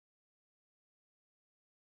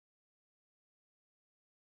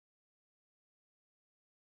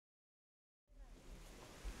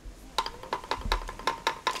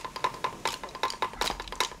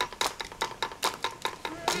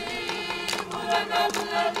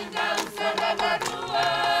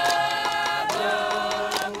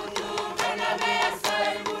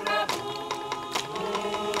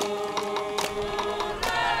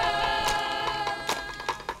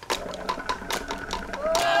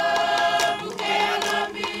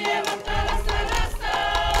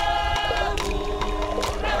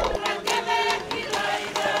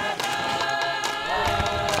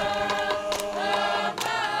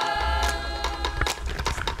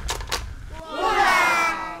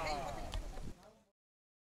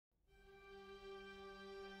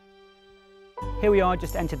Here we are,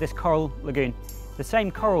 just entered this coral lagoon. The same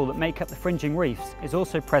coral that make up the fringing reefs is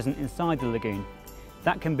also present inside the lagoon.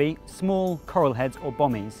 That can be small coral heads or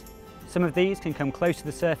bommies. Some of these can come close to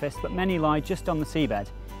the surface, but many lie just on the seabed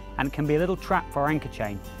and can be a little trap for our anchor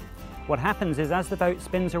chain. What happens is as the boat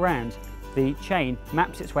spins around, the chain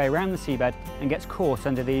maps its way around the seabed and gets caught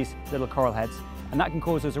under these little coral heads, and that can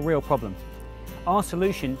cause us a real problem. Our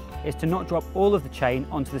solution is to not drop all of the chain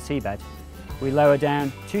onto the seabed. We lower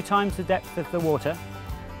down 2 times the depth of the water,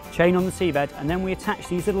 chain on the seabed, and then we attach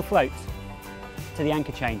these little floats to the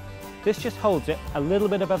anchor chain. This just holds it a little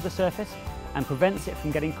bit above the surface and prevents it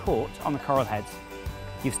from getting caught on the coral heads.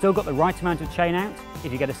 You've still got the right amount of chain out.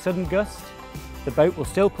 If you get a sudden gust, the boat will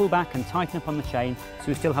still pull back and tighten up on the chain, so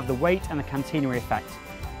you still have the weight and the catenary effect.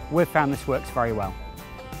 We've found this works very well.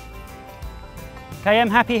 Okay,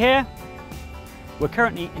 I'm happy here. We're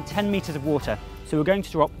currently in 10 metres of water, so we're going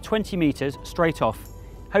to drop 20 metres straight off,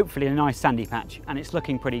 hopefully in a nice sandy patch, and it's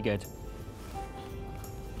looking pretty good.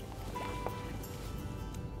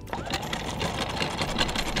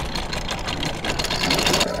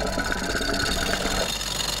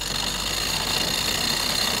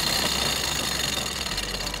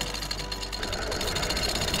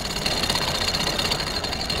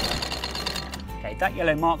 Okay, that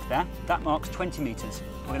yellow mark there, that marks 20 metres.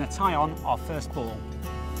 We're going to tie on our first ball.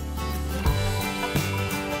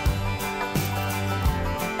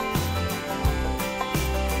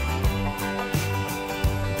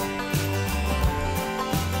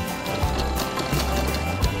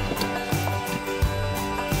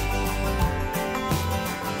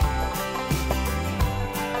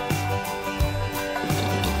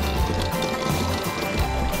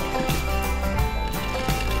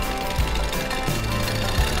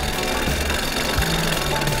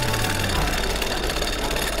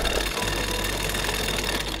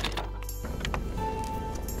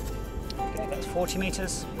 Okay, that's 40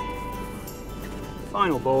 metres.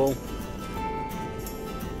 Final ball.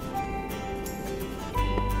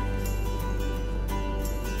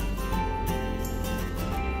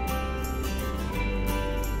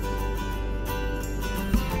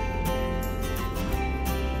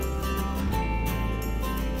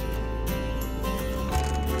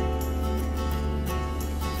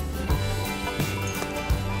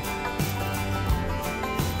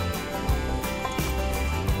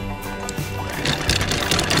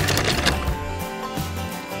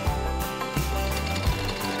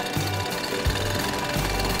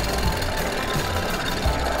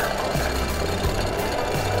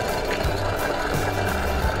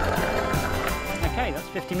 That's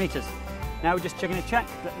 50 metres. Now we're just checking to check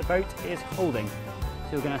that the boat is holding.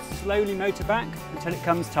 So we're going to slowly motor back until it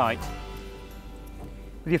comes tight.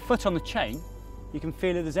 With your foot on the chain, you can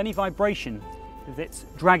feel if there's any vibration, if it's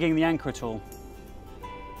dragging the anchor at all.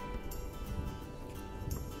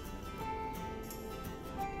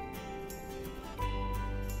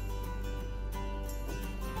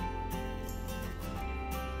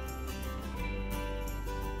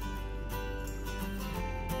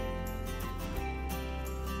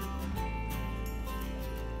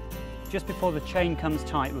 Just before the chain comes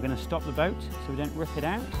tight, we're going to stop the boat so we don't rip it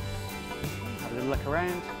out. Have a little look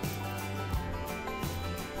around.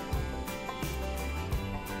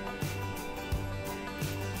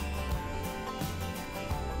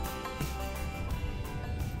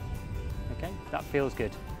 Okay, that feels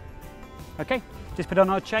good. Okay, just put on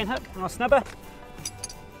our chain hook and our snubber,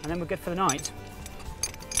 and then we're good for the night.